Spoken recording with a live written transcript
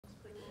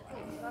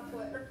That's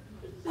what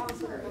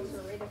obviously our books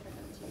are way different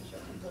than tuition.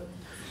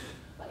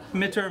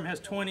 Midterm has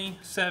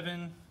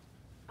 27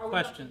 questions. Are we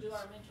about to do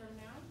our midterm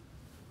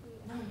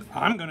now?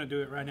 I'm going to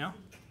do it right now.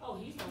 Oh,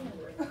 he's going to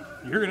do it.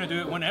 You're going to do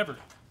it whenever.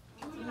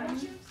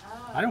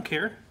 I don't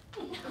care.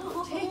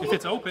 If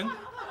it's open.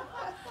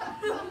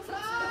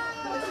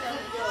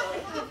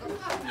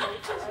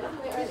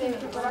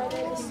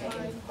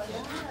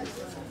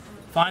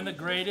 Find the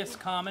greatest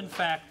common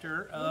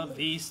factor of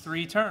these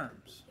three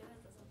terms.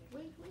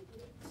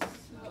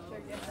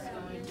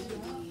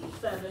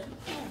 7.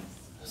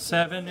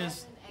 7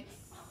 is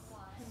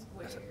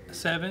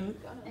 7,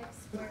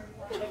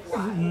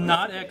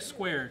 not x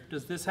squared.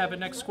 Does this have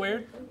an x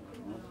squared?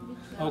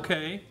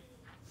 Okay.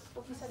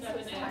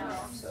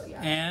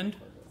 And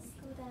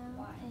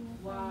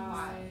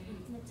Y.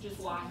 Just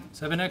Y.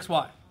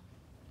 7xy.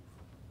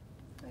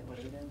 Wait, what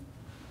are we doing?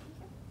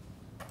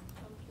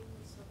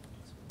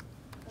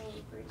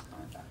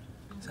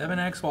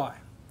 7xy.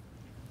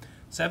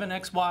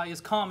 7xy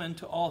is common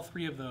to all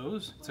three of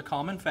those. It's a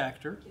common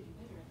factor.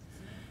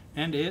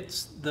 And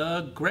it's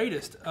the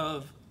greatest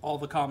of all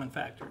the common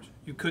factors.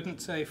 You couldn't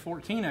say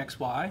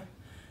 14xy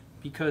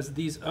because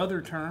these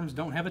other terms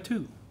don't have a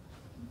 2.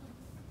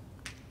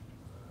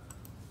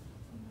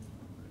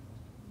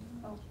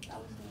 Oh, that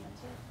was the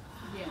answer.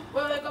 Yeah.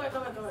 Wait, go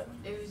back.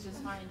 It was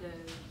just find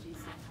a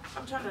GC.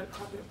 I'm trying to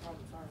copy the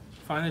problem, sorry.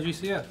 Find the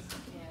GCF. Yeah,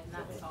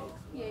 not solve.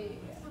 Yeah.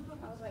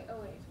 I was like, oh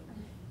wait.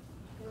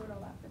 They were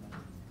all laughing at me.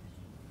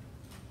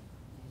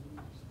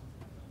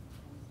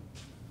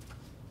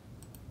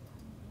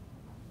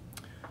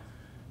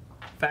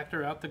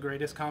 Factor out the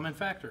greatest common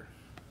factor.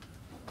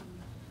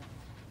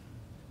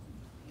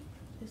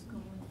 It's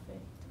going to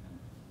fit.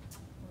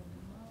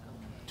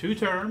 2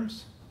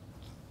 terms.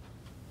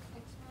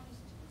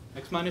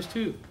 X minus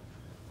 2.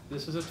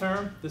 This is a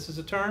term, this is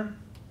a term.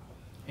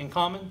 In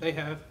common, they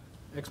have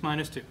x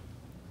minus 2.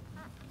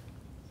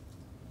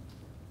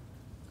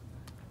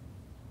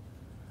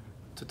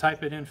 To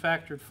type it in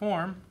factored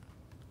form,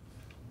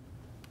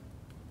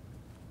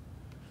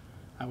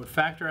 I would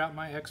factor out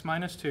my x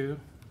minus 2.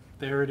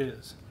 There it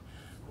is.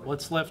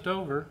 What's left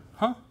over?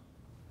 Huh?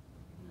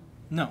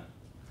 No.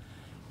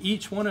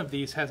 Each one of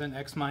these has an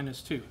x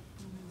minus 2.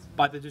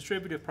 By the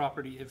distributive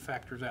property, it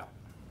factors out.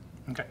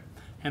 Okay.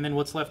 And then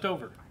what's left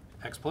over?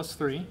 X plus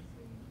 3.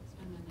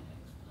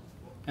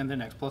 And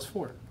then x plus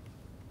 4.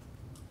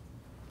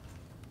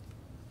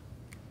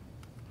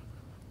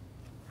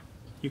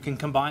 You can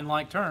combine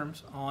like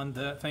terms on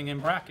the thing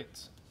in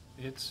brackets.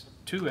 It's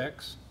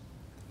 2x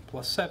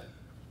plus 7.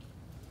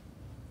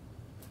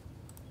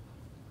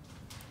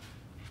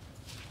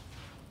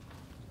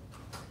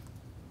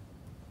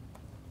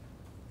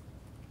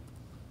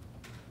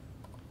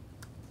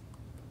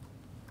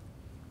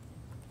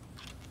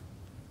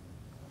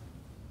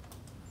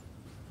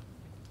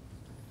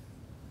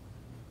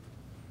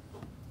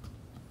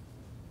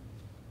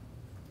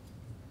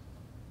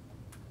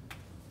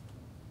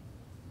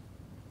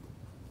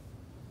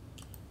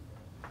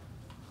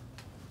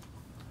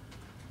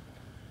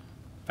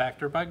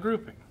 Factor by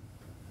grouping.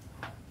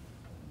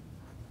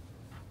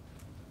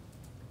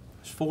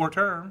 There's 4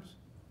 terms,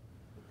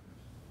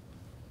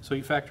 so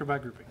you factor by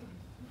grouping.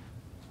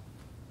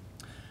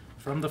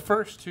 From the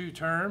first 2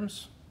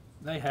 terms,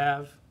 they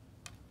have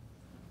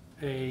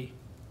a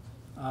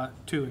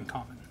 2 in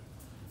common.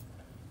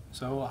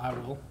 So I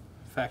will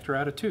factor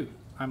out a 2.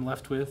 I'm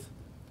left with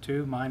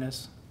 2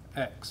 minus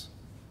x.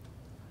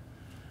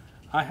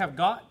 I have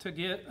got to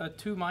get a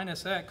 2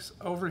 minus x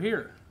over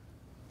here.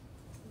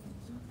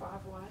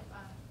 5Y.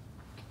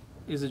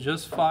 Is it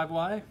just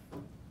 5y?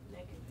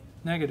 Negative.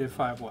 Negative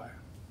 5y.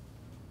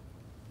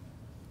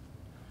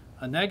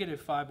 A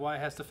negative 5y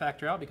has to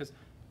factor out because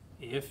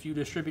if you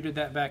distributed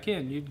that back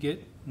in, you'd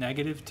get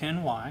negative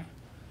 10y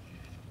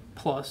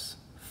plus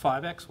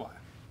 5xy.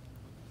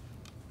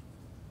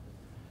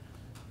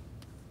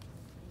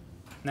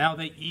 Now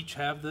they each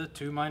have the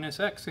 2 minus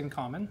x in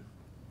common.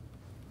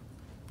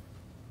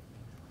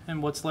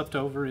 And what's left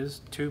over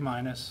is 2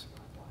 minus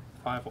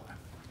 5y.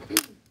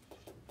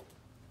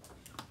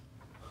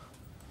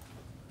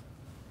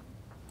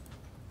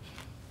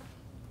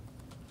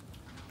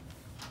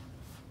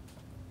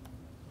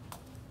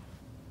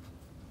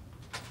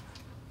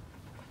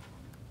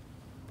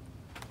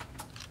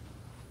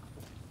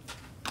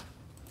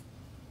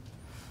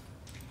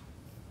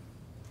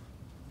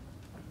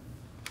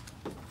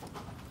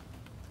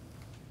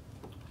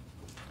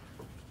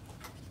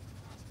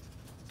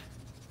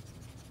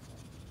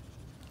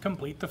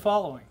 Complete the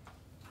following.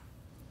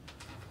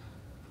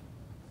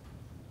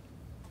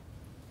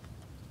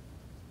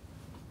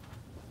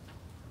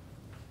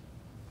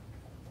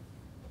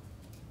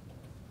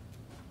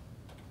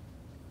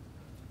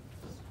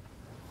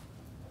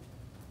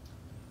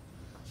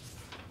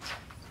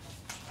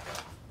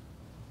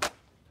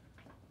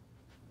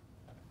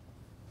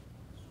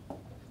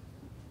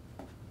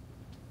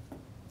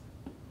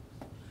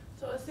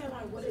 So it's saying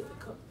like, what is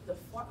the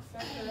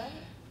factor out?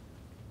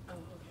 Oh,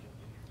 okay.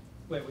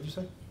 Wait, what'd you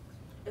say?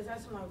 It's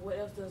asking like, what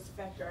else does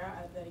factor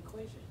out of that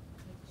equation?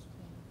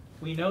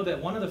 we know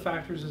that one of the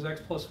factors is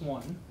x plus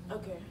 1.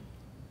 Okay.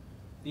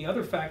 The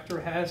other factor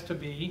has to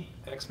be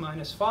x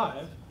minus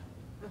 5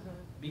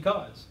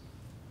 because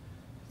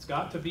it's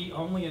got to be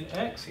only an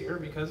x here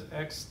because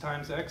x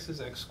times x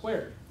is x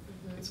squared.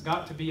 It's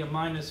got to be a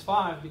minus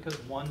 5 because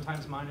 1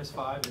 times minus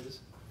 5 is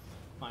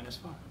minus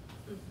 5.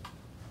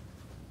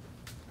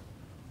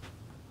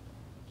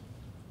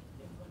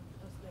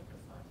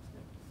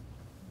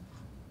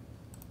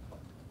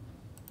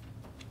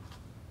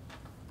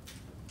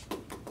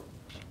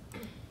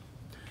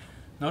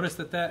 Notice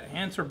that that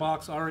answer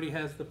box already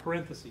has the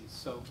parentheses,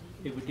 so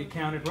it would get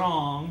counted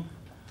wrong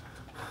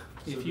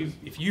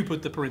if you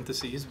put the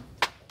parentheses.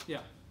 Yeah.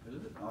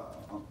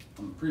 On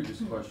the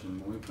previous question,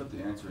 when we put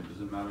the answer in,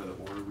 does it matter the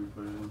order we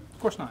put it in? Of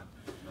course not,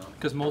 No?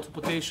 because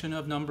multiplication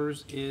of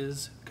numbers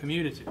is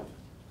commutative.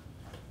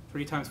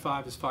 3 times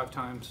 5 is 5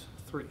 times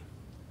 3.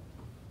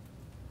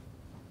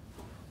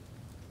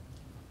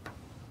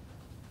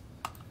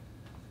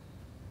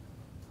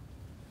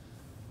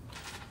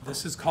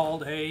 This is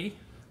called a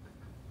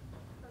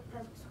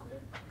Perfect square.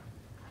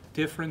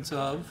 difference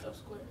of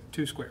Square.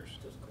 2 squares.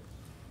 2 squares.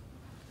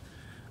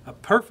 A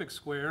perfect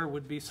square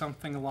would be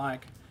something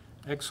like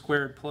x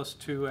squared plus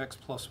 2x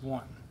plus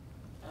 1,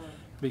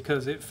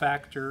 because it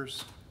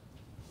factors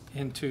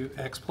into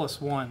x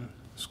plus 1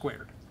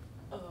 squared.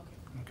 Oh, okay.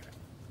 Okay.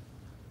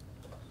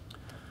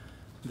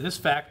 This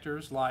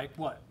factors like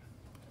what?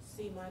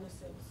 C minus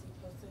 7, C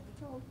plus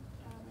 7.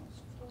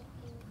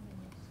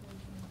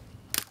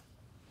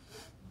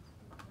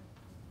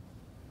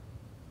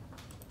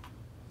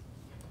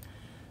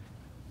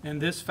 And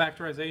this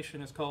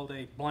factorization is called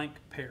a blank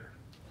pair.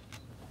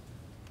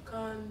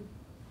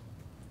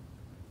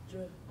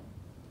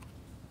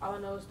 All I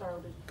know is start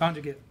with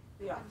Conjugate.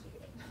 yeah.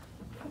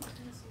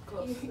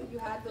 Close. You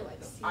had the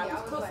like see. I was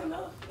was close like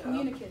enough. Yeah.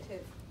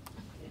 communicative,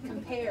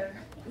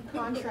 compare,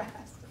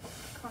 contrast,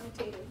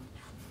 connotative.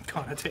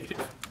 Connotative.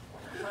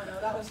 Oh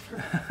no, that was for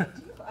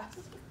AT class.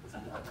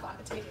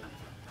 Connotative.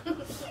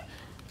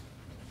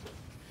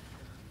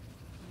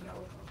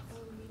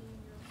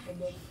 And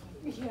then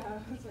Yeah,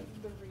 it's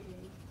like the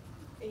reading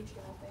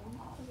ATL thing.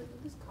 I was like,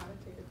 what does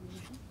connotative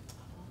mean?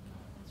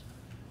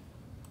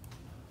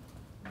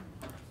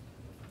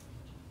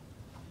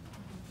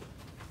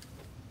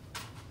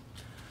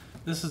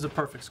 This is a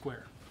perfect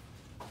square.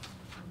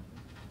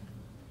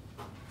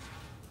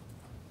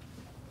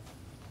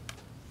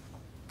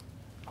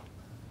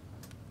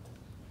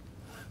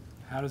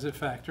 How does it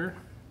factor?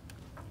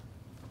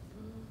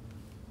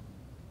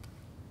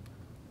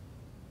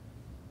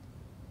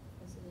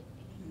 Is it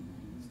A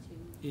minus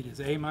 2? It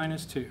is a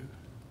minus 2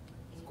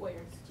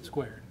 squares.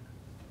 squared.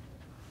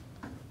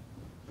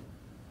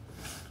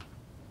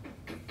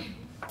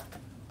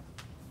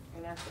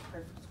 And that's the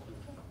perfect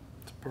square.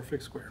 It's a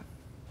perfect square.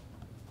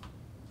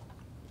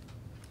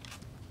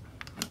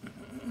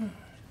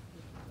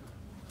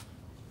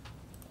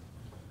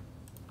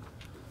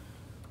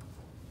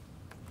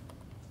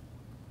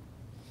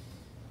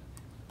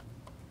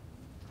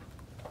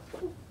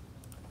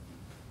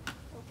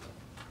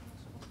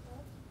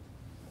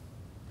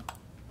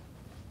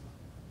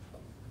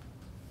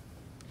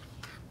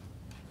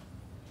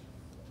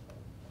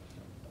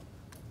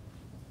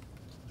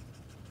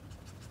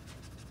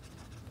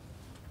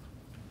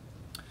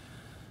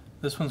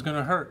 This one's going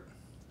to hurt.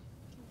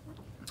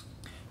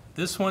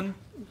 This one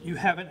you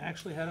haven't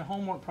actually had a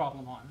homework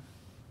problem on.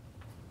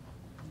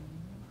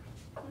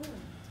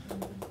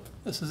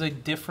 This is a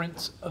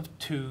difference of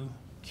 2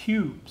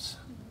 cubes.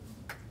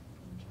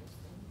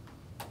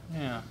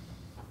 Yeah.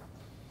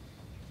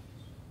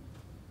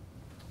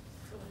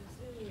 So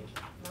is it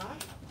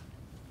not?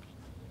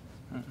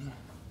 Mm-mm.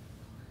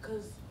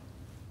 Because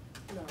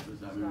no, Does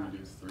it's that mean not. we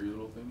do 3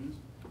 little thingies?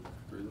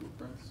 3 little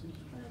parentheses?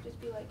 Wouldn't it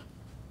just be like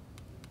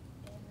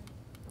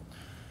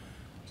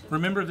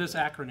Remember this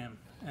acronym,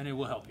 and it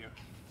will help you.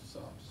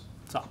 Stops.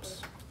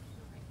 SOPS.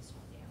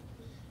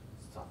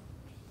 Stop.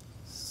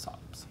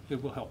 SOPS.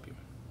 It will help you.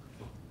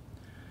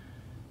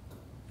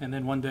 And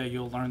then one day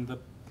you'll learn the,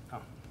 oh,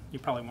 you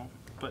probably won't,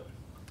 but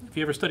if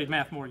you ever studied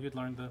math more, you'd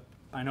learn the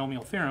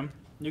binomial theorem.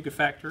 You could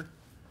factor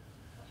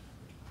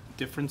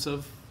difference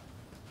of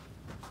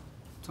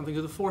something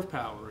to the 4th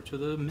power, or to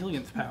the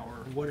 1,000,000th power,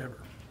 or whatever.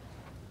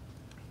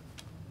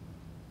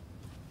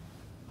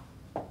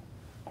 Is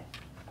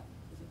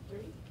it 3?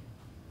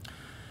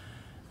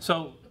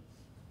 So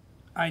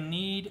I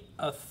need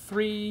a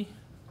 3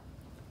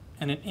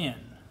 and an n.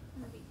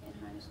 maybe n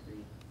minus 3,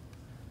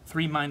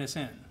 3 minus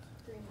n.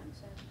 3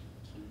 minus n,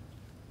 q.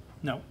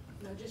 No.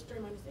 No, just 3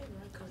 minus 8,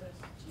 right? Because that's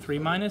 3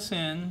 minus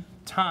n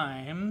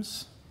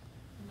times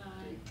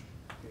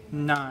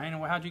 9.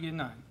 Well, how'd you get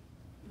 9?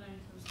 9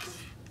 times 2 is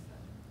 7.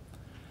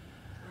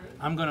 Right?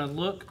 I'm going to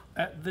look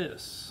at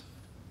this.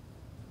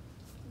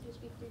 It'd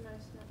just be 3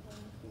 minus n.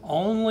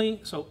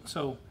 Only, so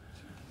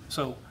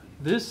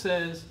this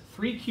says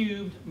 3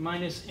 cubed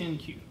minus n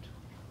cubed.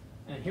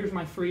 And here's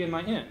my 3 and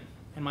my n,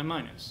 and my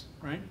minus,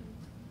 right?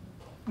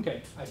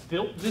 Okay, I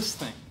built this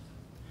thing.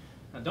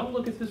 Now don't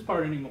look at this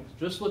part anymore,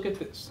 just look at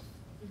this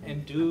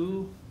and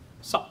do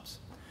SOPs.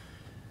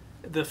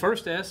 The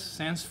first S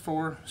stands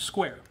for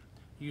square.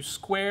 You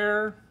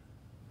square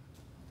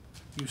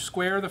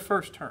the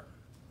first term.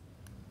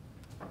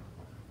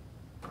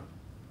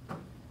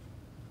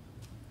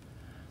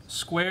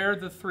 Square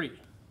the 3.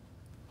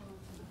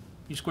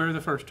 You square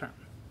the first term.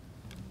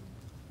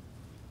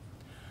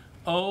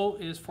 O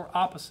is for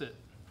opposite.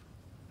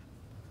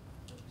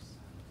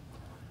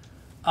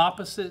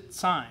 Opposite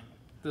sign.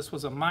 This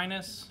was a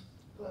minus,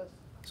 Plus.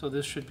 so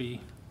this should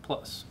be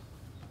plus.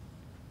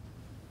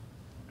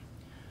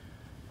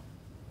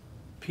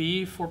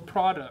 P for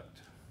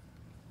product.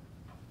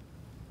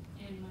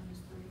 N minus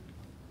 3.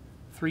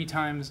 3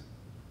 times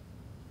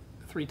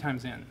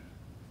n.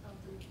 Oh,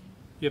 3.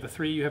 You have a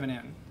 3, you have an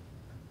n.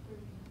 3.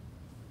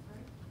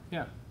 Right?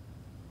 Yeah.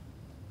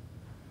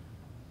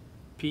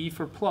 P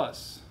for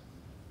plus.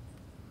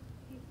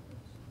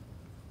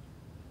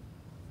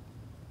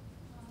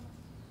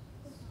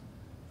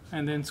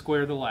 And then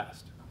square the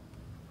last.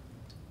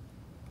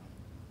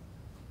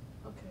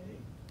 Okay.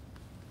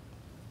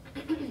 Oh,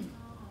 that's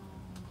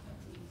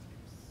easier.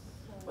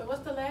 Wait,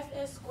 what's the last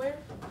S square?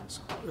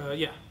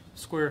 Yeah,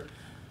 square.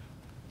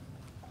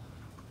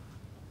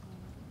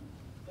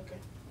 Okay.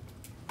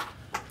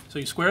 So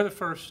you square the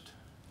first,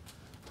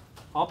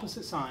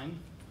 opposite sign,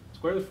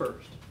 square the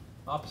first,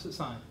 opposite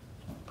sign,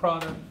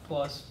 product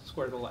plus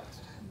square the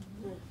last.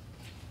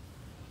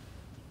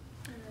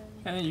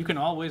 And then you can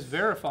always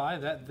verify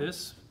that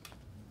this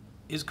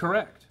is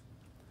correct,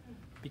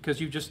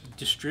 because you just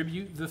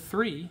distribute the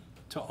 3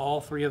 to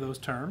all 3 of those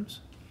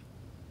terms.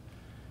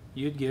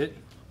 You'd get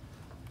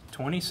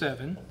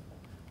 27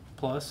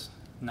 plus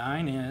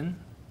 9n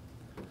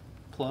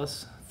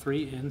plus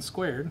 3n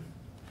squared,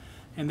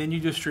 and then you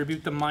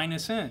distribute the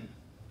minus n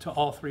to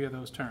all 3 of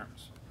those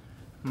terms.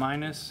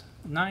 Minus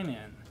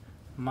 9n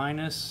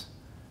minus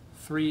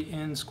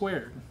 3n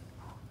squared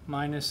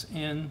minus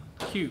n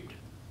cubed.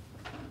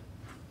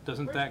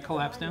 Doesn't Where'd that you get the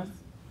collapse minus? down?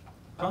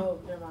 Oh,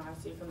 never mind. I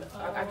see it from the.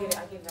 I get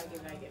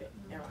it.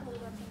 Never mind.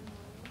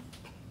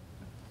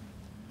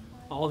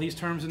 All these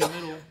terms in the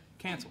middle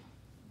cancel.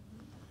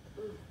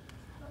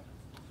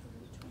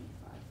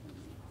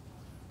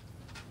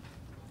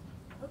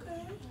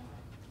 Okay.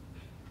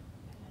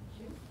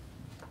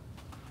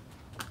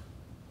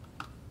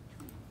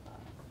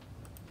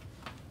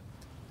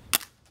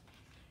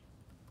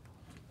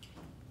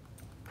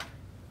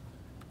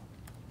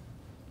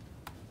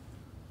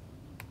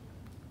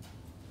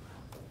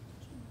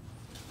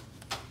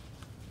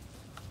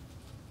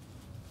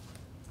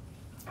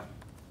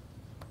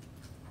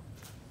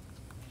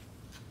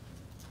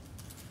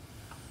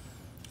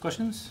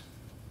 Questions?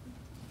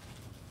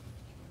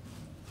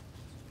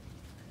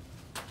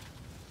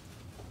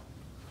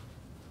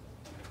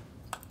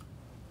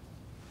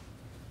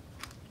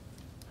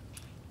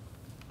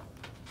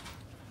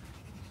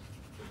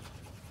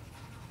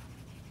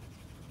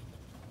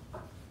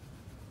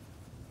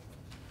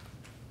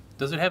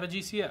 Does it have a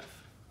GCF?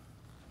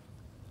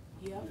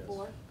 Yeah,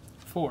 4.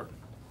 4.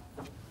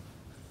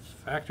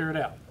 Factor it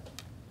out.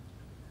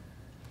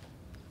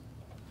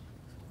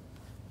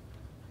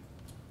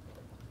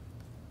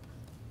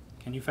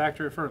 Can you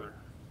factor it further?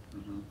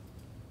 Mm-hmm.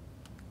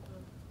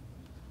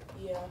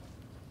 Yeah.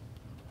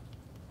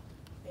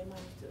 A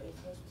minus 2, A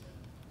plus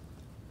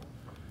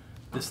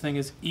 2. This thing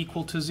is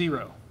equal to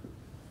 0.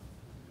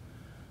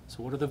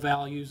 So what are the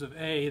values of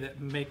A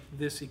that make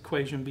this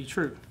equation be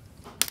true?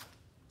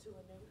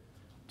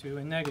 2 and negative. 2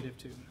 and negative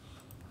 2.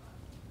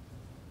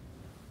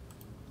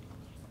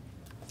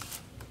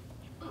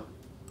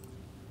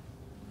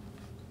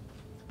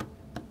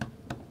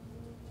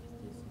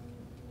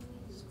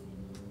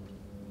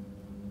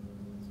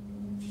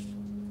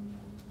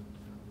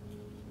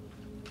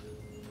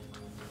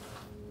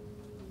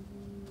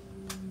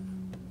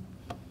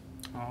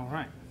 All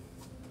right.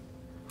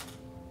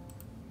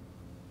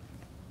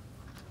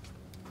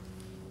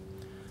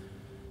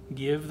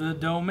 Give the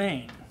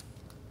domain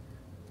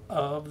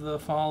of the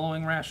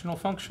following rational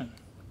function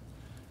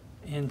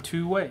in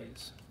 2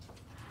 ways: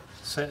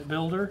 set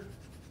builder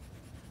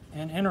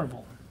and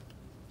interval.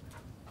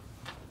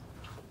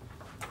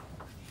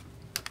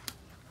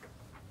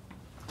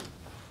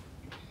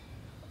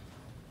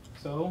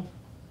 So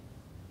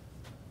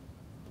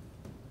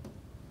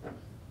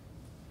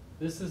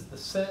this is the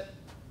set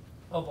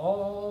of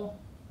all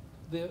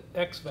the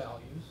x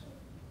values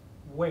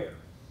where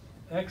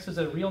x is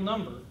a real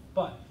number,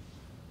 but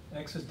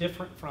x is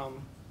different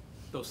from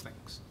those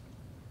things.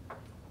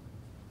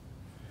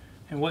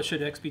 And what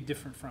should x be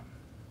different from?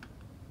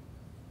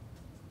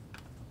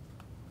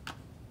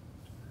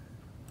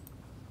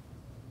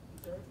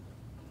 Dirt?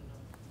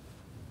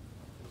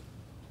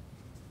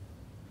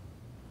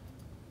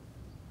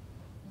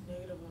 No.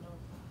 Negative 1 over.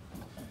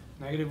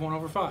 Negative 1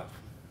 over 5.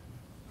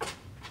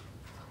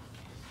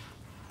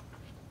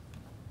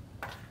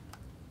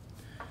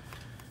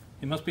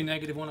 It must be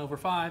negative 1 over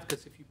 5,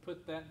 because if you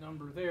put that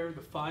number there,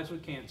 the 5s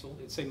would cancel.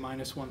 It'd say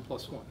minus 1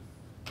 plus 1.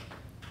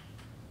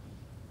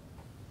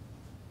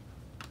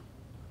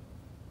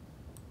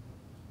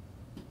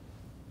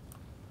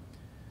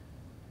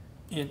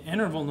 in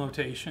interval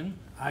notation,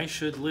 I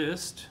should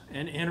list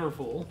an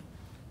interval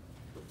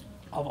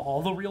of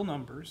all the real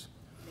numbers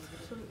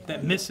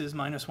that misses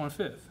minus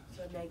 1/5.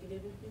 So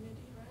negative infinity,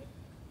 right?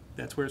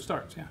 That's where it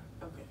starts, yeah.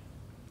 Okay.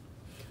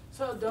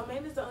 So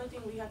domain is the only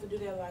thing we have to do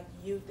that like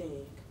U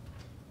thing,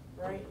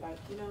 right? Like,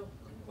 you know,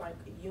 like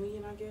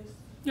union, I guess?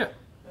 Yeah,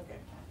 Okay.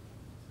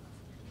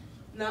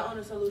 Not on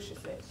the solution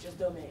set, just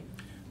domain.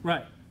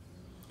 right.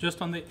 Just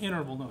on the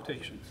interval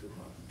notation.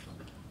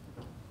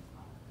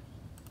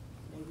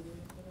 Negative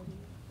infinity.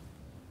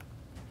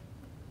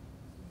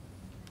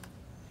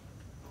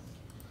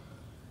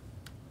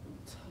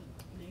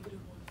 Negative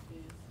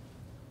 1/5.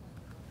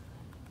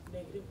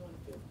 Negative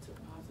 1/5 to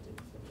positive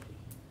infinity.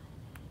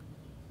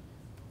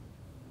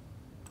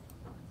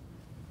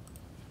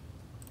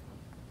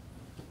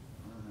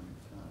 I'm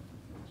kind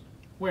of confused.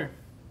 Where?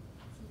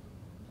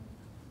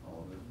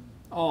 All of it.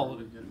 All Where of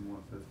are it. we getting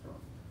 1/5 from?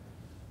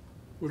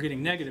 We're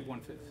getting negative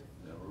 1/5.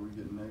 Yeah, where are we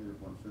getting negative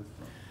 1/5 from?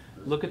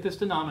 There's- Look at this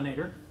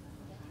denominator.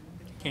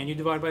 Can you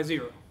divide by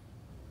 0?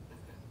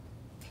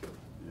 Yeah.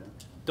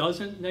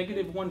 Doesn't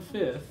negative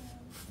 1/5,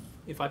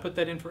 if I put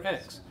that in for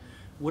x,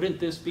 wouldn't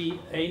this be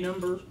a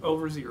number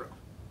over 0?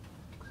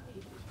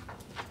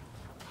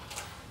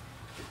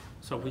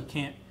 So we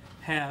can't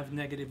have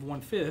negative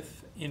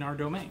 1/5 in our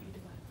domain.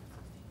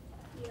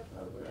 Yeah,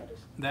 probably.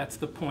 That's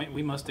the point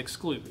we must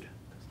exclude.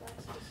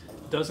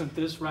 Doesn't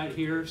this right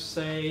here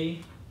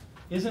say,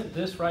 isn't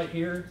this right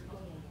here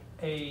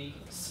a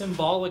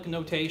symbolic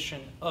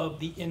notation of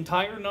the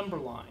entire number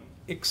line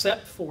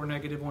except for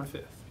negative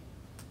 1/5?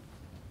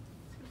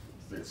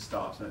 It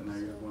stops at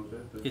negative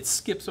 1/5? It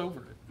skips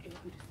over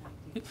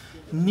it.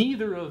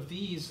 Neither of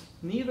these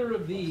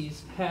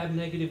have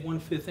negative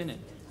 1/5 in it.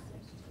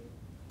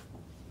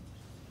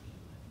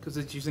 Because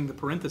it's using the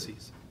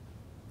parentheses.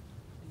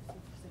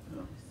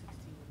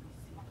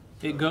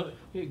 It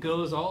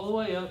goes all the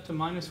way up to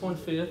minus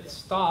 1/5,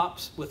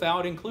 stops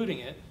without including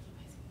it,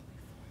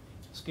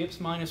 skips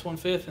minus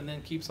 1/5, and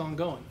then keeps on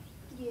going.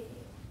 Yeah.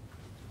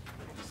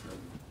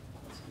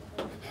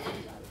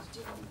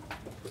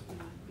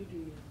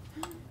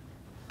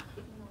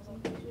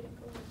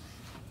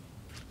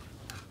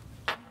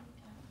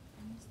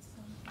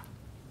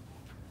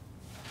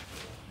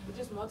 We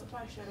just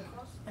multiply straight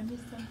across. I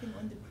missed something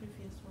on the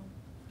previous one.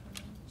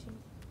 Can I check?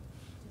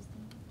 Just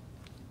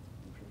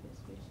the previous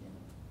question.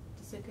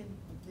 The second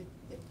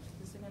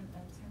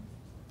answer.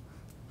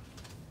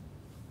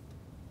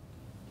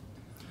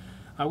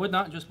 I would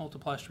not just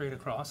multiply straight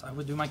across. I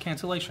would do my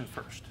cancellation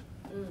first.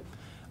 Mm.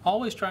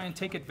 Always try and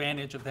take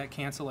advantage of that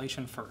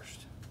cancellation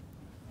first.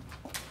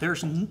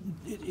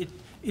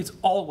 It's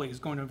always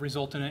going to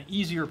result in an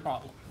easier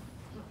problem.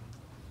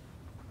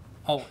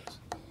 Always.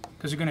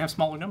 Because you're going to have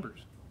smaller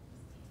numbers.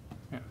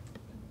 Yeah.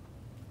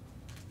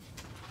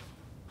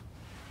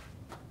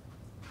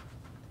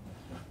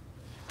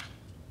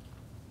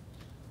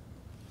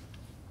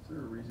 Is there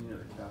a reason you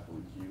had a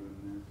capital U in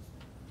there?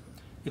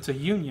 It's a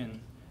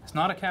union. It's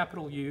not a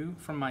capital U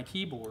from my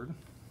keyboard.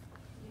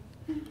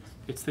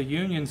 It's the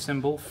union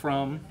symbol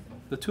from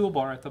the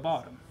toolbar at the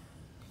bottom.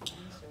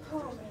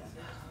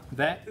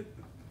 That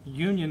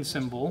union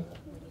symbol,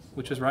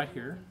 which is right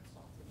here,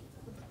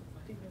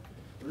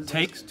 What does that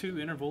takes stand- two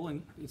interval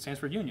and it stands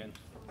for union.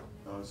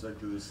 Oh, it's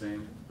exactly the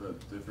same, but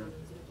different?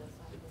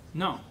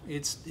 No,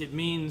 it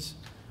means,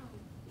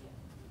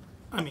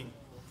 I mean,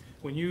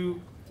 when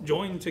you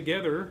join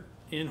together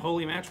in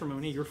holy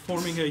matrimony, you're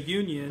forming a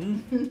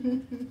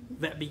union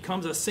that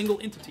becomes a single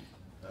entity.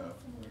 Oh,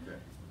 okay.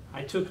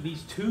 I took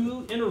these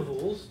two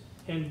intervals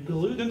and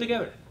glued them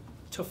together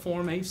to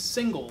form a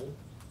single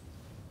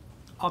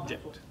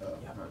object. Oh,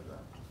 Yeah. heard that.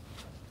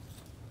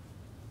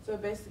 So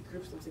it basically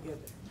groups them together.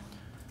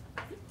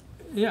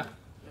 Yeah,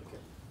 Okay.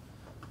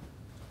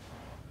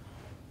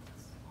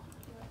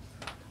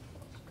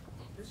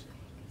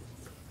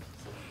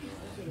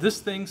 this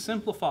thing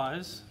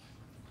simplifies.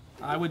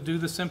 I would do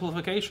the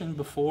simplification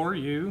before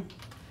you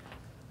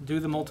do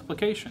the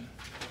multiplication.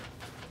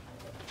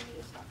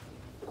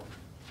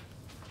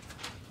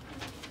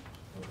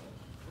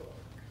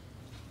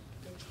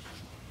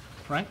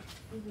 Right?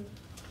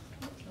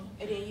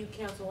 And then you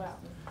cancel out.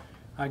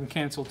 I can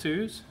cancel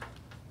 2s.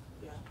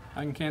 Yeah.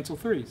 I can cancel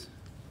 3s.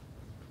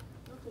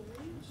 Okay.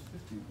 It's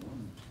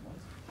 51. What?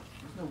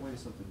 There's no way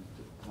something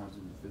times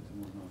into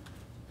 51, no.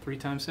 3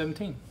 times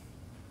 17.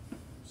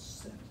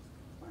 7.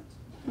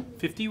 What?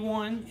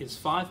 51 is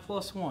 5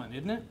 plus 1,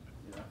 isn't it?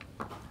 Yeah.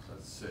 So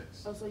that's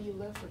 6. Oh, so you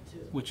left for 2.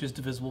 Which is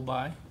divisible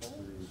by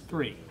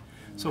 3.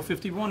 So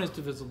 51 is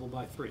divisible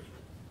by 3.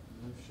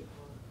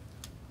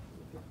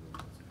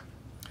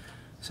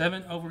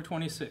 7 over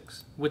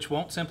 26, which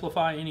won't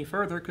simplify any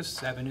further because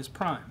 7 is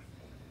prime.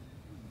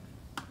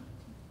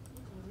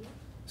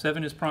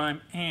 7 is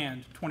prime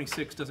and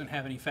 26 doesn't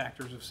have any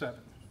factors of 7.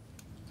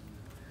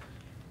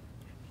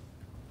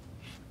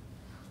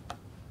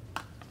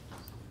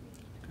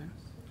 Okay.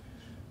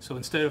 So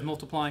instead of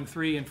multiplying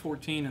 3 and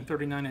 14 and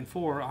 39 and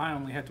 4, I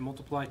only had to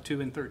multiply 2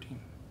 and 13.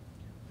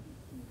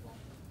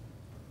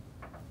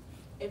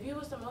 If you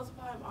was to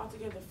multiply them all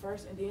together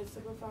first and then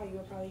simplify, you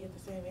would probably get the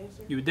same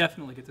answer? You would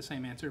definitely get the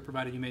same answer,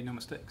 provided you made no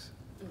mistakes.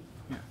 Mm.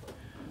 Yeah.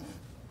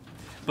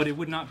 But it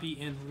would not be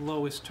in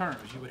lowest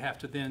terms. You would have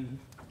to then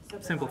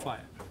simplify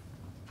it.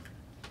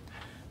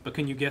 But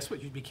can you guess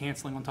what you'd be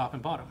canceling on top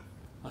and bottom?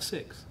 A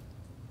 6.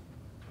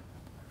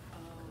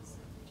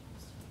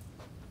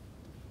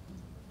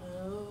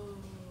 Oh.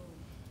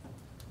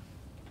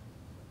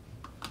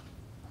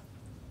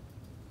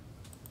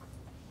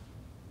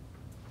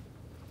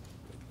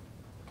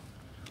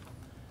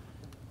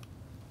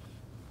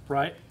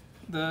 Write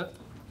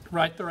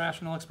the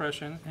rational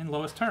expression in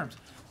lowest terms.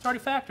 It's already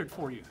factored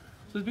for you.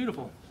 This is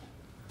beautiful.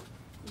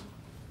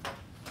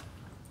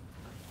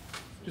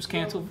 Just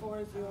cancel 4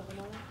 is 0 over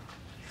 9?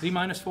 z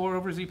minus 4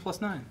 over z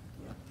plus 9.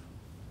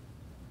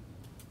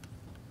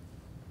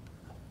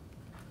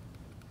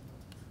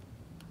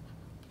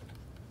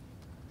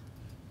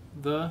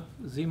 The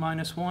z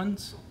minus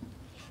 1s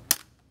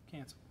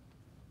cancel.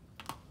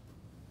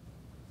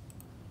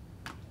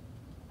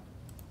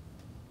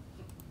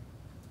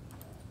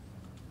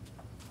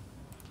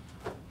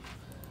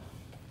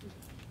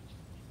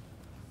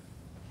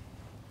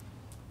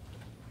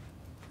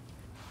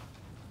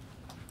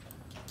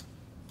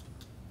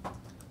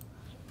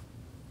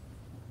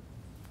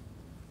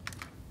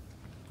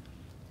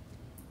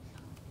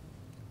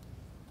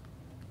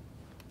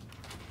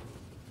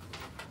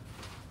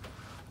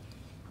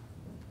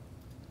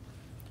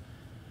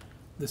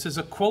 This is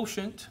a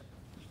quotient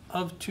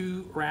of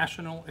two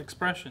rational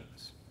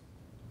expressions.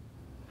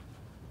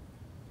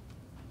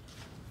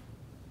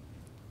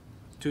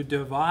 To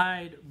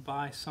divide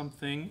by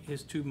something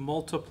is to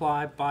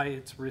multiply by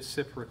its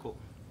reciprocal.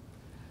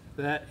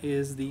 That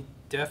is the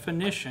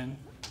definition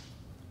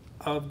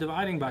of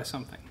dividing by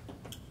something.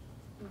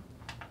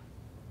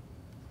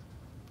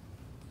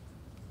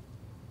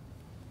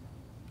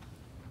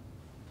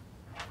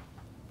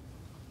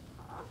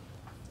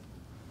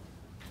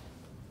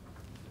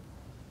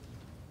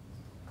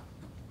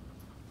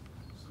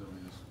 So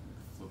we just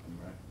flip them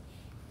back.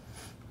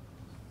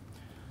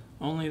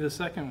 Only the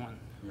second one.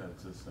 Yeah,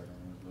 it's the second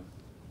one. Isn't it?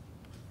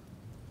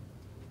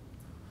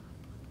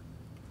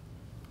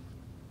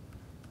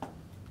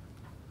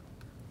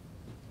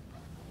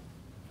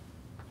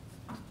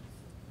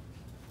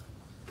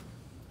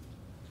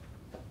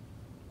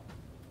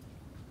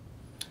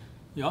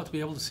 You ought to be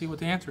able to see what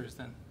the answer is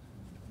then.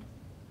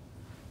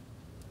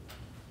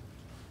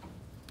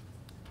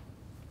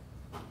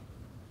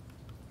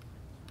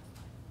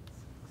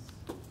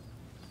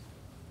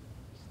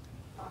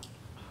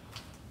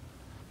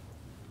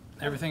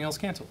 Everything else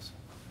cancels.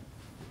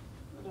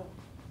 No.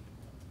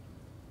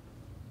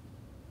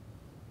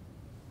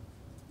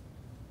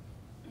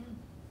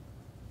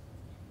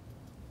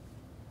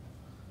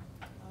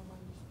 Y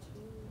minus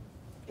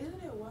 2.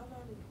 Isn't it y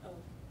minus?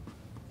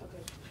 Oh,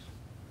 okay.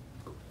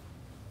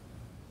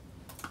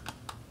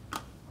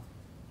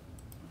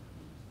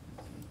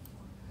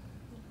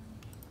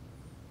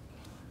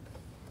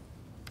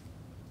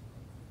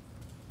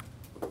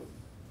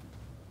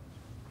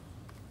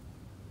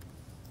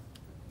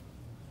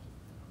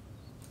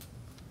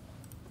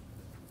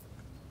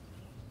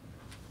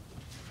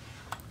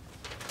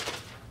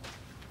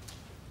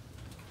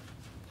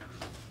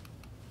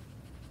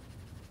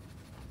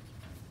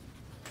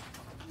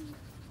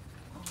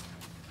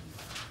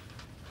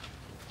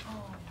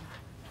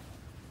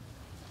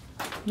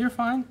 You're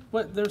fine.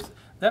 What there's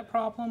that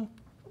problem,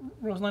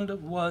 Rosalinda,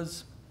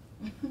 was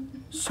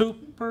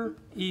super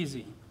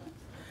easy.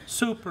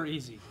 Super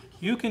easy.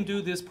 You can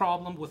do this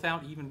problem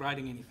without even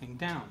writing anything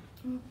down.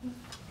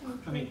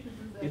 I mean,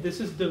 this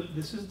is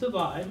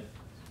divide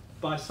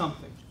by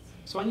something.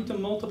 So I need to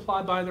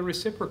multiply by the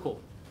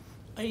reciprocal.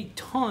 A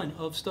ton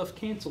of stuff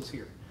cancels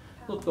here.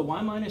 Look, the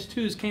y minus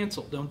 2's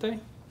cancel, don't they?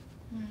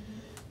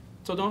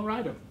 So don't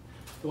write them.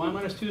 The y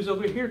minus 2's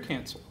over here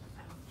cancel.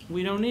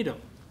 We don't need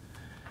them.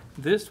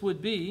 This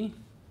would be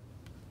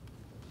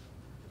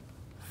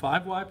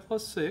 5y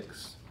plus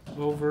 6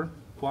 over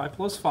y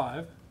plus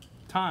 5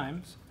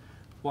 times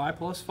y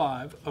plus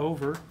 5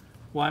 over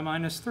y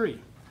minus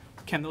 3.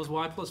 Can those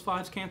y plus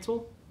 5s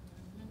cancel?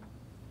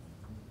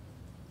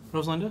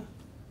 Rosalinda?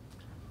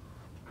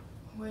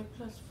 Y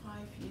plus 5,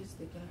 yes,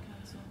 they can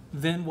cancel.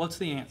 Then what's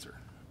the answer?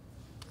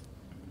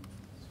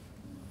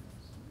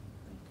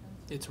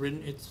 It's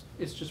written,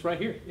 it's just right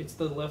here. It's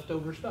the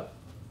leftover stuff.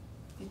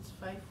 It's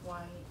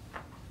 5y.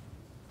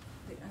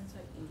 The answer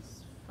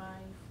is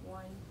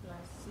 5y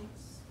plus 6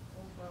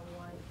 over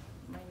y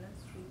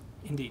minus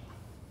 3. Indeed.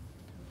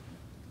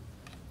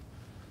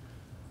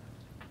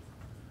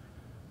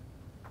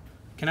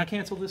 Can I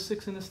cancel this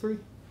 6 and this 3?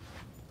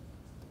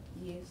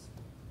 Yes.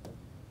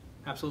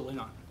 Absolutely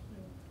not.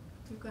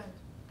 You can't.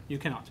 You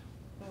cannot.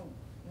 Oh,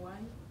 why?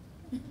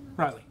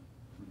 Riley,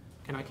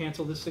 can I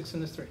cancel this 6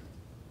 and this 3?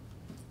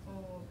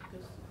 Oh,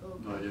 because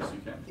No, yes,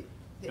 you can.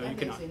 the No, you other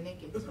cannot. is a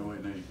negative. No,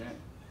 wait, no, you can't.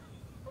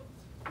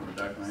 Put it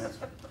back my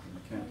answer. You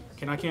can't.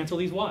 Can I cancel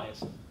these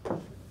y's?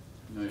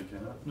 No, you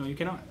cannot. No, you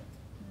cannot.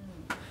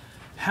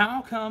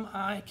 How come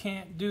I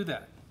can't do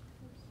that?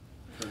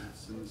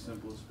 Because in the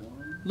simplest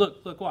form.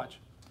 Look, watch.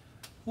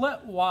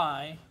 Let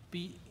y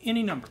be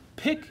any number.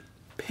 Pick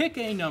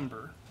a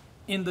number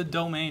in the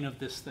domain of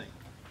this thing.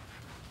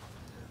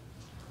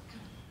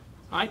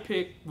 I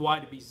pick y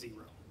to be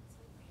 0.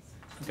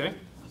 Okay?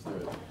 Let's do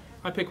it.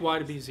 I pick y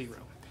to be 0.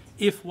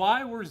 If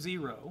y were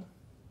 0,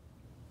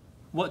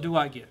 what do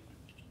I get?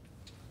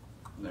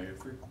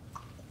 -3.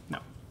 No.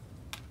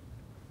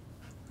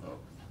 Oh.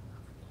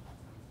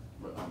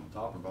 But on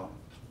top or bottom?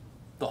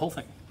 The whole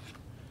thing.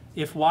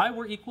 If y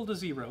were equal to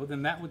 0,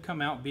 then that would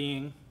come out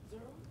being,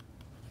 0?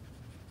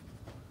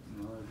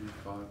 No, it'd be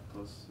 5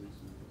 plus 6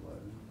 is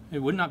 11. it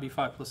would not be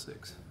 5 plus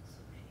 6.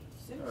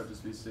 6? No, it'd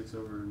just be 6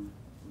 over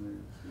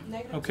 -2.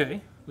 Negative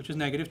Okay, which is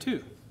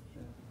 -2.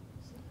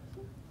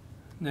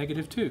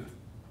 -2.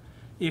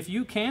 If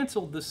you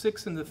canceled the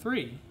 6 and the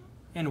 3,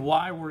 and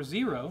y were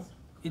 0,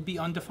 it'd be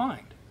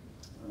undefined.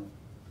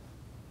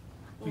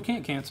 Oh. You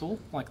can't cancel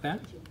like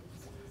that.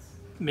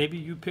 Maybe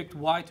you picked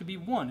y to be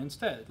 1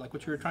 instead, like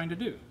what you were trying to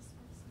do.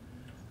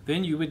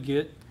 Then you would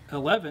get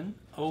 11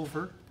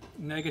 over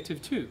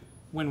 -2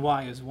 when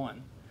y is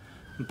 1.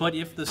 But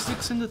if the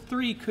 6 and the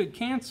 3 could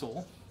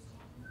cancel,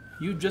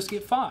 you'd just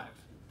get 5.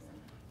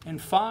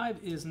 And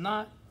 5 is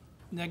not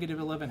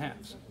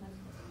 -11/2.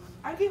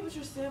 I get what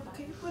you're saying, but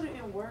can you put it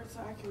in words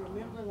so I can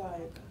remember,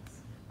 like,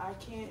 I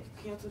can't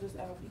cancel this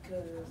out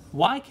because...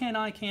 Why can't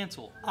I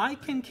cancel? I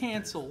can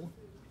cancel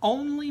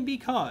only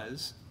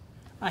because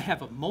I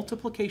have a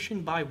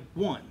multiplication by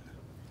 1.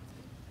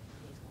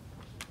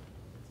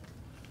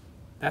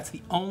 That's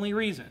the only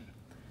reason.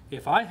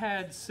 If I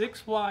had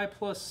 6y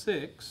plus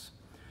 6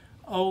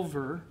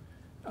 over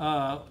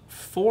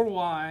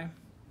 4y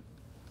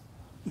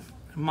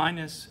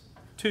minus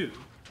 2,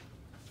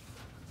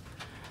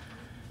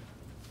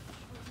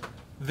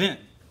 then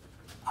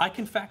I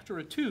can factor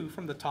a 2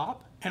 from the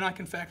top and I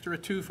can factor a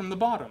 2 from the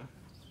bottom.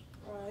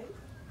 Right.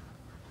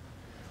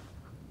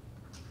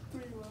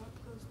 3y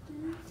plus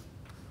 3.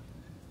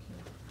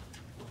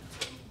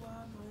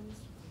 2y minus...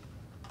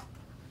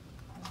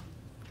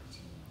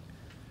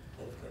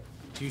 Okay.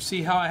 Do you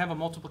see how I have a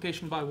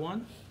multiplication by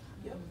 1?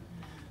 Yep.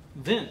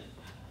 Then,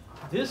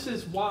 this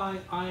is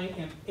why I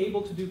am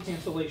able to do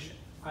cancellation.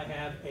 I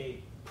have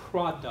a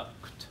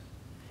product.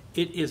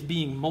 It is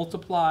being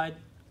multiplied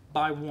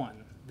by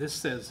 1. This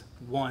says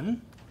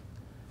 1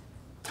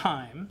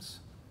 times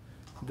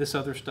this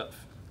other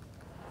stuff.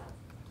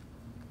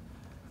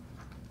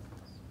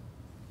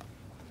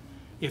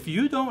 If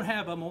you don't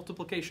have a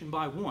multiplication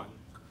by 1,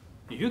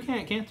 you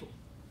can't cancel.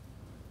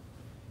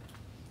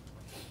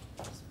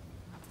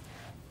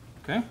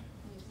 Okay?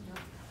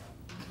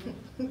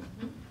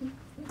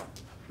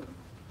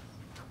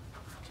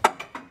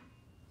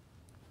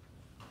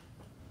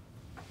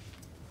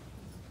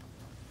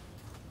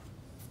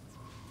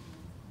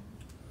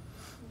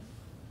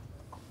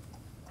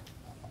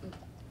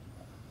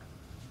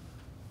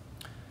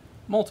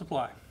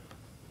 Multiply.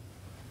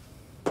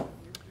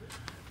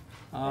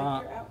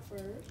 Factor out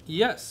first.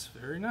 Yes,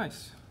 very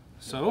nice.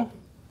 So,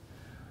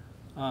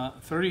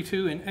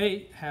 32 and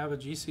 8 have a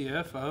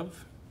GCF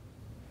of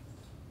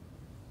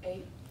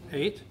 8.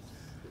 8.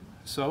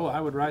 So I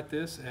would write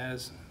this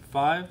as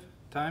 5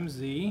 times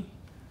z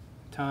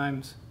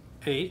times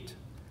 8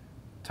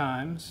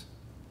 times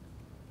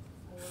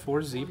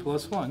 4z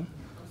plus 1.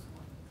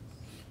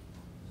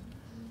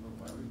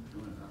 Why are we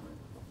doing it that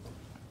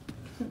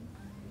way?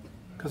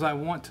 Because I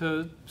want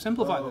to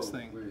simplify this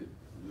thing. Wait,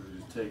 you were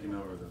just taking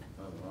over the...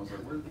 I was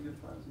like, where did we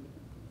get 5z?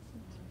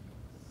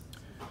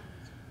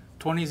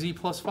 20z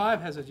plus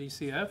 5 has a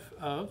GCF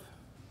of...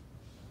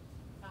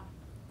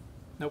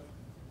 Nope.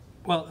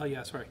 Well, oh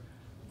yeah, sorry.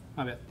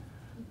 My bad.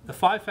 The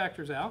 5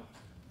 factors out.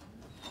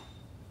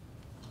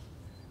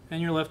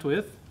 And you're left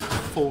with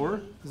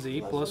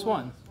 4z plus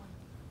 1.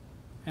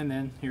 And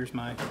then here's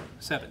my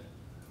 7.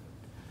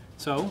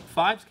 So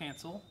 5's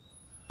cancel.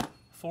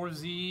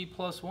 4z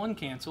plus 1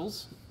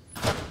 cancels.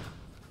 So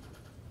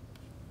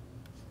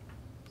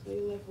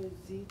you're left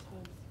with z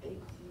times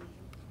 8z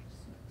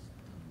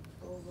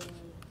over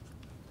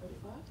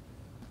 35?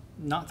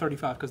 Not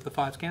 35 because the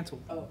 5's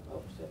canceled. Oh,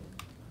 7.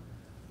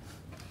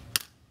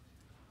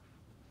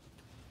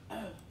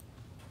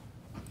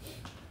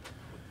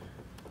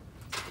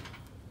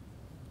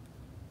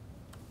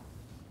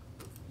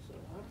 So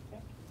how to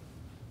factor?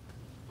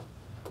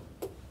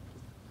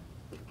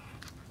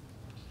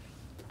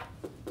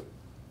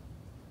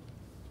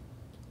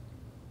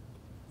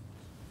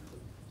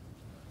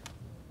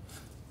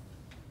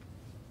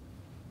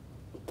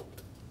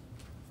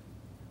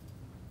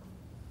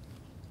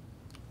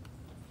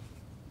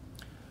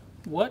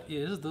 What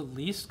is the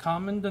least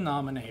common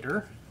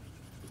denominator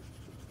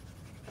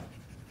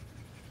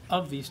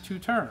of these two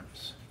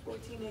terms?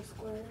 14x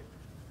squared.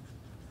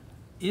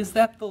 Is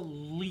that the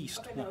least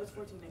Okay, no, one? it's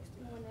 14x.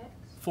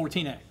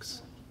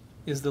 14x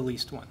is the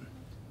least one.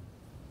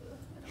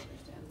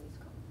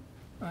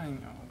 I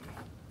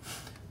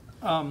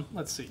know.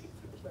 Let's see.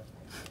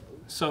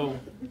 So,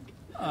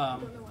 I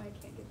don't know why I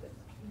can't get this.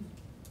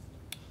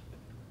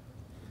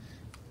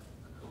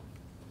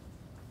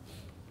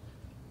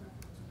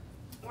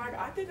 Like,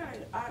 I think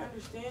I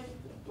understand,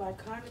 like,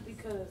 kind of,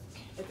 because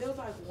if it was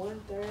like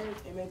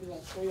 1/3 and maybe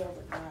like 3/9,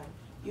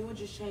 you would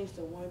just change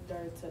the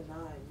 1/3 to 9,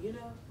 you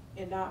know,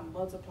 and not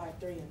multiply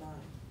 3 and 9.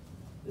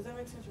 Does that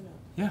make sense or no?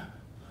 Yeah.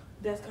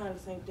 That's kind of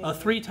the same thing. A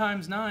 3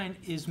 times 9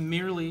 is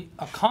merely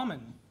a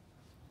common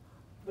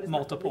But it's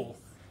not the multiple,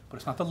 least. but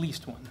it's not the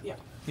least one. Yeah.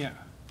 Yeah.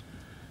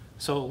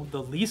 So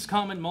the least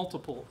common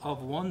multiple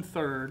of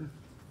 1/3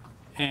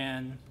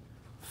 and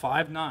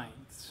 5/9,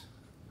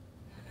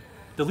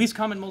 the least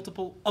common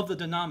multiple of the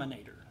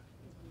denominator.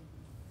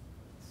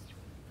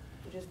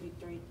 Would just be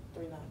 3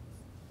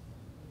 9s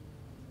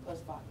plus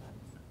 5 9s.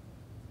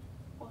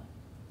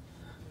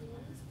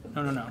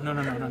 No.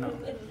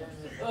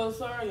 Oh,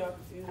 sorry, y'all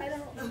confused. I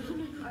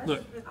don't.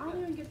 Look. I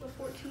don't even get the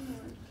 14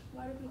 one.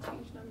 Why did we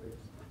change numbers?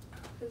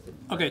 'Cause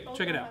Okay, both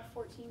check it of them out. have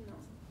 14 though.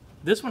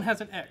 This one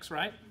has an X,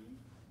 right?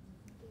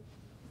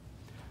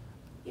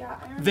 Yeah,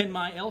 I remember Then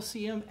my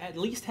LCM at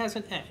least has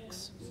an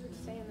X. you were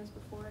saying this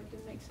before. It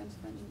didn't make sense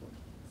then either.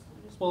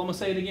 Well, I'm going to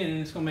say it again, and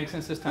it's going to make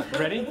sense this time.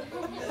 Ready?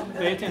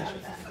 Pay attention.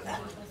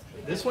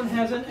 This one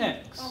has an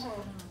X.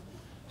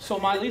 So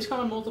my least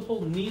common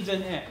multiple needs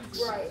an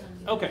X. Right.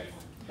 Okay,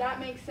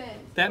 That makes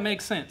sense. that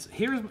makes sense.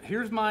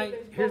 Here's my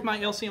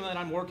LCM that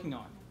I'm working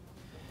on.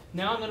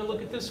 Now I'm going to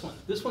look at this one.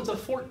 This one's a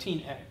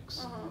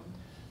 14X.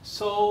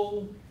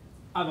 So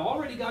I've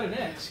already got an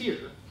X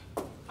here.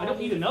 I don't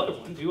need another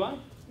one, do I?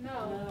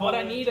 No. But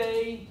I need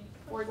a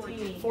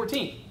 14.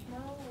 14.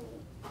 No.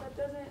 That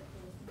doesn't.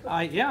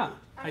 I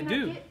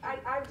do.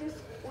 I just,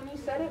 when you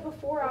said it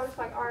before, I was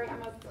like, all right, I'm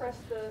going to press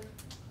the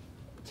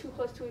 2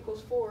 + 2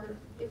 = 4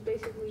 is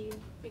basically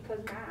because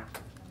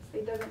math.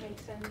 It doesn't make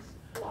sense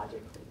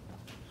logically.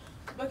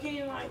 But can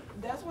you, like,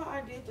 that's why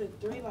I did the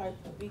 3, like,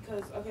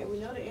 because, okay, we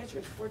know the answer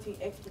is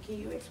 14x, but can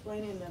you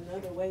explain it in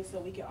another way so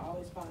we can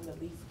always find the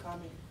least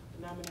common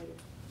denominator?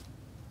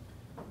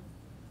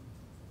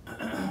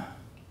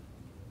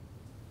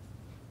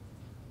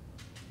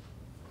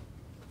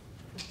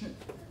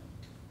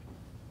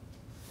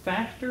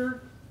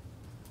 Factor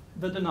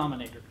the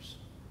denominators.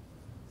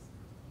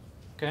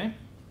 Okay?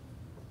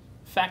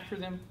 Factor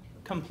them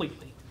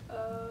completely.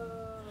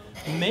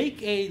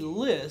 Make a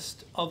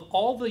list of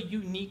all the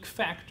unique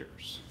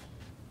factors.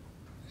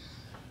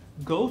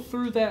 Go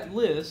through that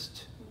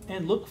list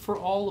and look for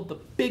all of the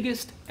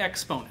biggest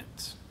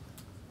exponents.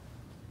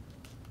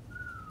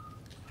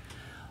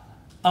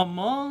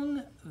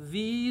 Among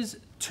these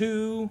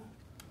two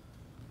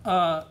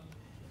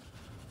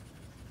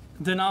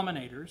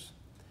denominators,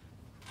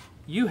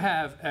 you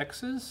have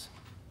x's,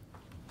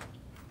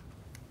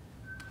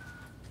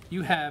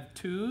 you have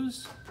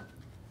 2's,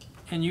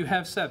 and you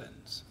have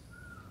 7's.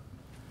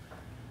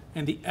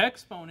 And the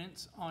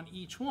exponents on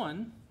each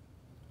one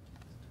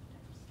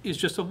is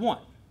just a 1.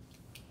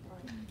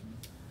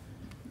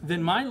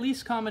 Then my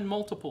least common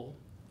multiple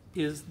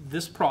is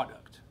this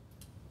product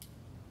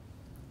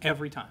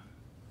every time.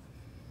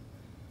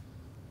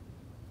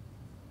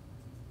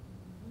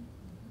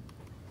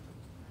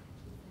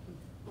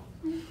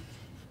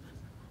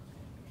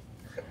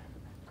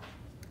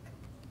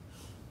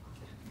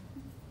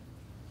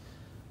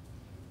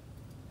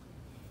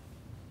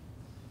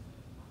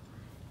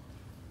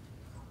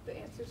 The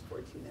answer is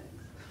 14x.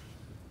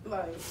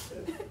 Like, That's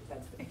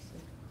the answer.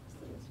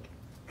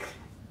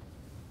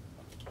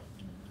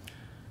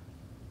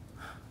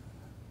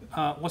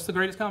 What's the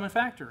greatest common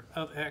factor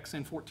of x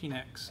and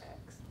 14x?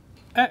 X.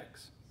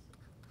 X.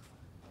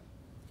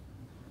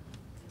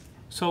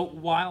 So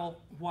while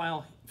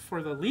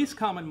for the least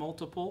common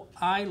multiple,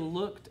 I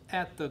looked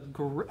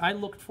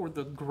for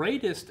the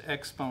greatest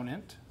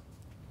exponent.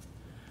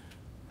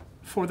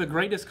 For the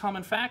greatest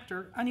common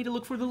factor, I need to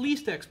look for the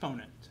least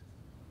exponent.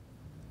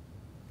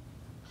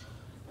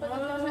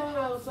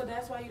 So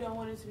that's why you don't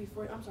want it to be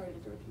 14. I'm sorry to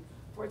interrupt you.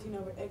 14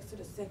 over x to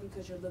the second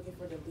because you're looking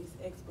for the least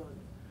exponent.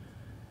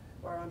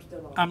 Or I'm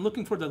still on. I'm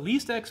looking for the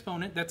least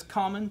exponent that's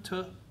common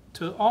to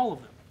all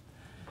of them.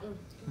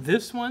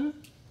 This one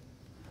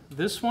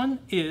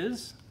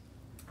is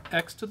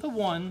x to the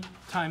 1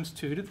 times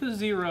 2 to the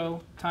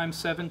 0 times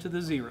 7 to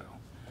the 0.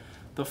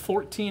 The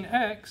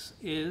 14x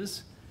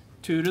is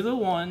 2 to the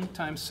 1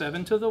 times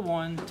 7 to the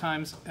 1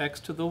 times x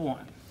to the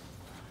 1.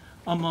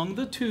 Among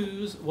the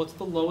 2's, what's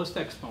the lowest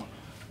exponent?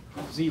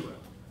 0.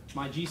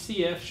 My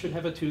GCF should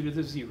have a 2 to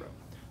the 0.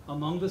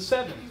 Among the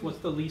 7's, what's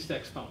the least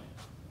exponent?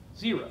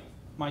 0.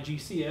 My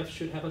GCF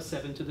should have a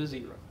 7 to the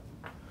 0.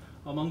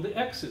 Among the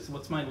x's,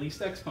 what's my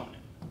least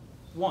exponent?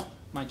 1.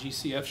 My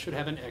GCF should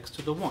have an x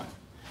to the 1.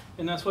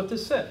 And that's what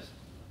this says.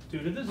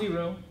 2 to the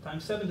 0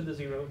 times 7 to the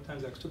 0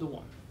 times x to the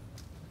 1.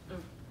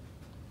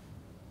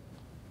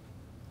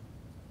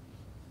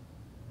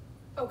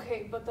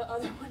 Okay, but the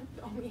other one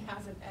only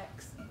has an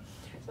X,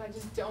 so I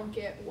just don't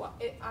get what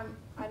it. I'm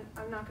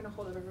not gonna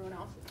hold up everyone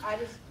else's. I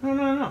just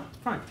No,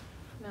 fine.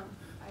 no.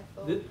 I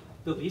feel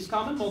The least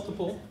common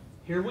multiple.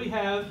 Here we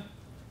have.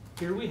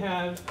 Do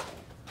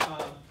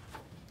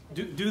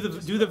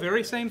the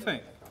very same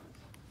thing.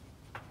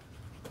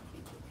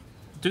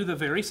 Do the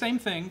very same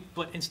thing,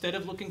 but instead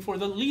of looking for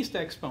the least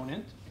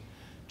exponent,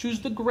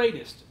 choose the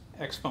greatest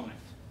exponent.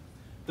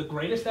 The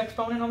greatest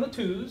exponent on the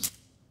 2's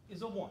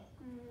is a 1.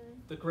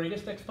 The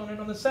greatest exponent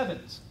on the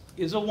 7's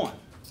is a 1.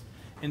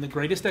 And the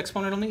greatest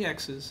exponent on the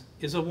x's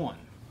is a 1.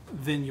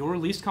 Then your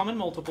least common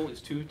multiple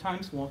is 2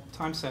 times 1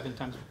 times 7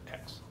 times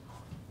x.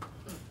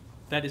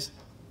 That is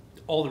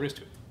all there is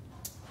to it.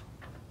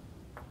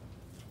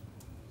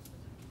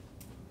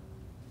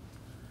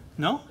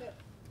 No?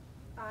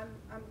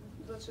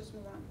 Let's just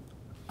move on.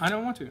 I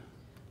don't want to.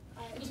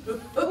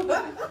 No, No,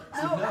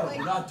 like,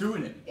 we're not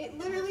doing it. it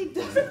literally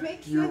doesn't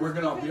make sense. We're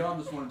gonna be on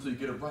this one until you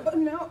get it right.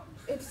 No,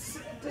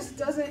 this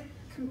doesn't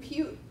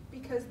compute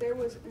because there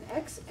was an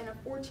x and a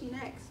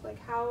 14x. Like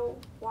how,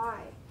 why,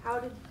 how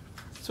did,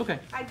 It's okay.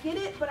 I get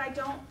it, but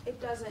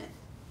it doesn't.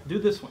 Do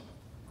this one.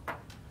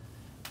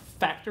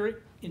 Factor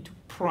it into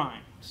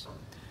primes.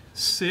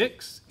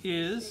 6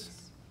 is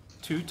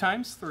 2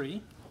 times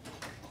 3.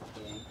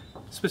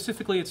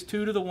 Specifically, it's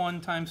 2 to the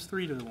 1 times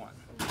 3 to the 1.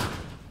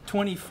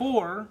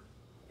 24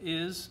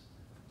 is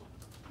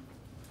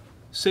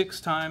 6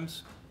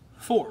 times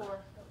 4,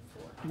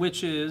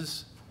 which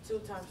is 2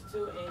 times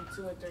 2 and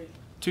 2 and 3.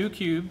 2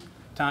 cubed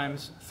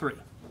times 3.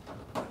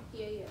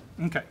 Yeah.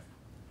 Okay.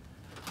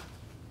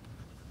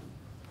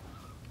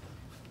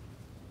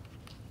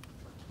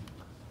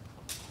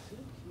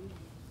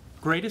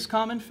 Greatest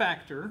common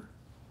factor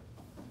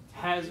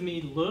has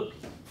me look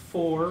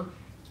for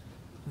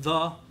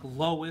the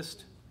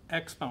lowest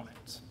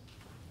exponents.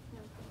 No,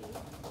 8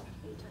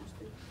 times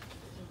 3.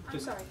 I'm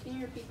Just- sorry, can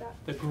you repeat that?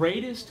 The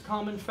greatest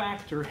common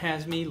factor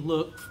has me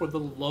look for the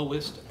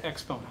lowest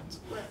exponents.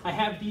 Right. I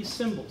have these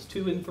symbols,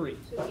 2 and 3.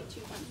 So it'd be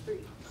 2 times 3.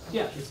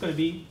 Yeah, it's going to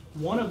be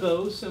one of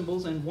those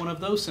symbols and one of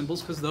those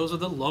symbols because those are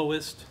the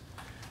lowest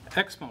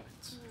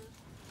exponents.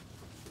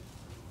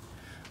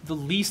 The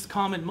least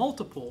common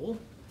multiple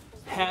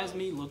has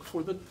me look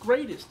for the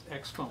greatest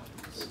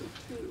exponents.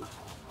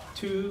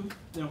 2.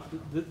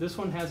 This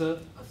one has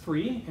a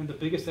 3, and the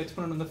biggest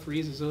exponent on the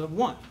 3's is a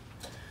 1.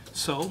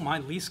 So my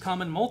least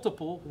common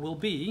multiple will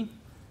be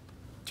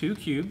 2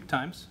 cubed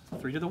times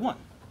 3 to the 1.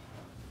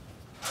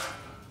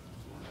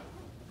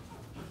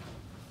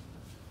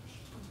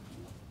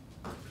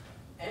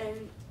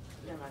 And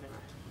never mind.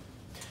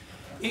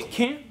 It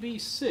can't be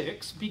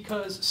 6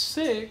 because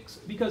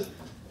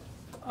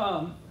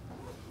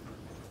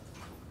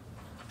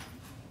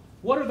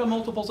what are the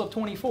multiples of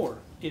 24?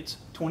 It's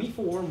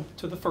 24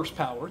 to the first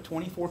power,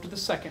 24 to the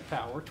second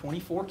power,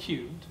 24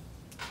 cubed.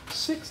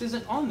 6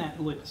 isn't on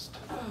that list.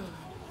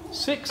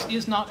 6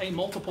 is not a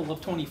multiple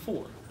of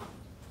 24.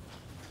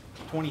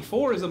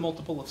 24 is a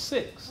multiple of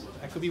 6.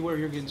 That could be where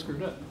you're getting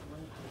screwed up.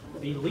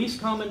 The least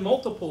common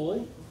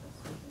multiple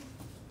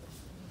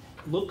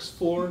looks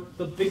for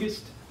the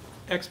biggest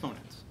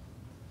exponents.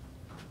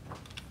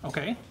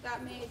 Okay?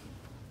 That made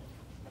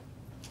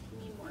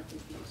me more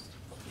confused.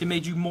 It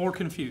made you more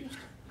confused.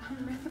 I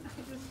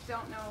just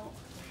don't know.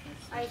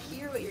 I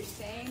hear what you're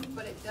saying,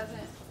 but it doesn't.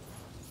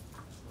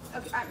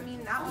 Okay, I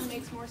mean, that one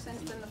makes more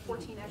sense than the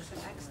 14x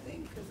and x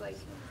thing, because like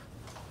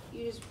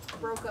you just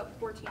broke up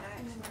 14x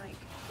and like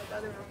the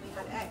other one only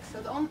had x.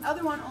 So the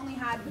other one only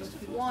had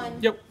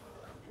 1 Yep.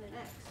 and an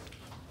x.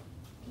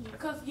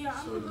 Because, yeah,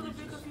 I'm a little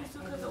bit confused too,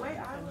 because the way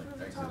I was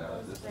really taught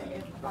was that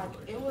if, like,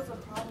 it was a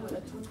problem with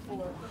a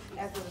 2-4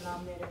 as the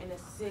denominator and a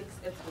 6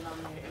 as the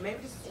denominator. And maybe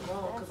this is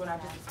wrong, because when I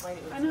just explained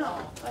it, it was I know,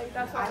 wrong. like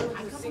that's I why would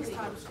do 6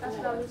 times 4, That's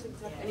what I was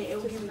exactly. and then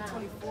it would give me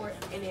 24,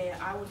 and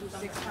then I would do 6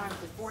 times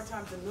the 4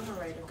 times the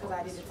numerator, because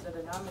I did it to the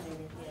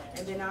denominator.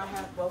 And then I'll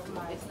have both of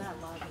my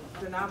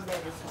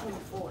denominators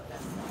 24.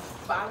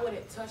 But I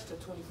wouldn't touch the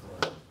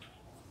 24.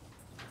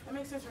 That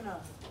makes sense or no?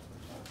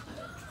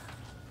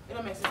 It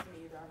don't make sense to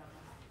me either, I don't know.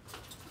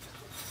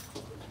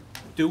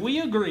 Do we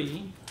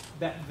agree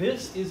that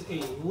this is a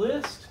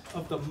list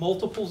of the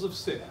multiples of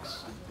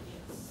 6?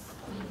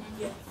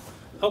 Yes.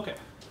 Okay.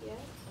 Yeah.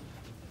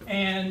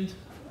 And,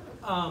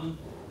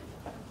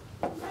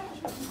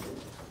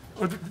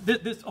 or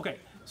this, okay,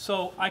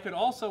 so I could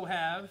also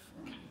have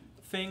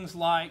things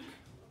like,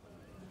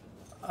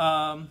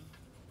 But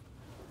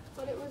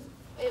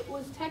it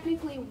was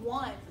technically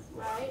 1,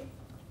 right?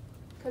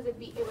 Because it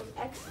was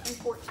x and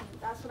 14.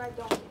 That's what I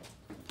don't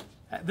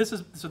get. this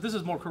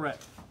is more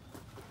correct.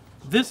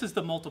 This is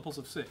the multiples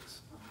of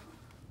 6.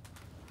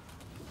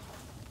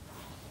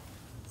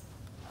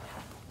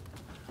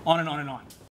 On and on and on.